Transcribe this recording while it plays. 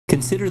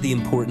Consider the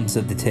importance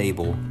of the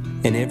table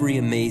and every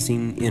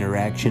amazing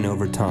interaction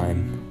over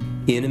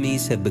time.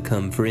 Enemies have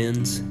become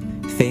friends,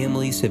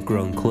 families have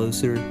grown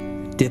closer,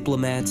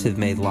 diplomats have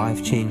made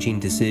life-changing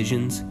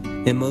decisions,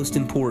 and most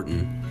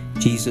important,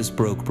 Jesus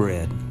broke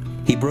bread.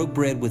 He broke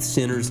bread with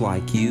sinners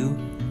like you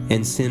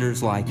and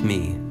sinners like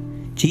me.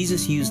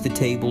 Jesus used the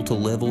table to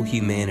level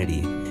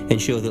humanity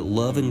and show that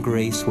love and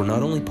grace were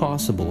not only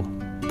possible,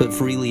 but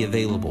freely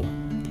available.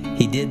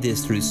 He did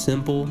this through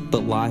simple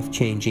but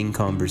life-changing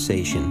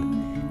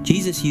conversation.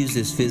 Jesus used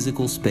this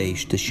physical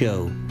space to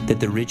show that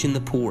the rich and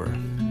the poor,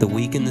 the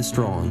weak and the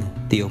strong,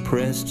 the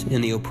oppressed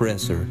and the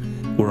oppressor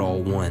were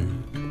all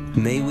one.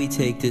 May we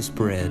take this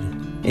bread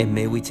and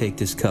may we take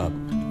this cup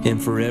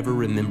and forever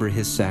remember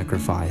His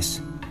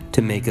sacrifice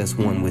to make us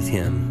one with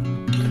Him.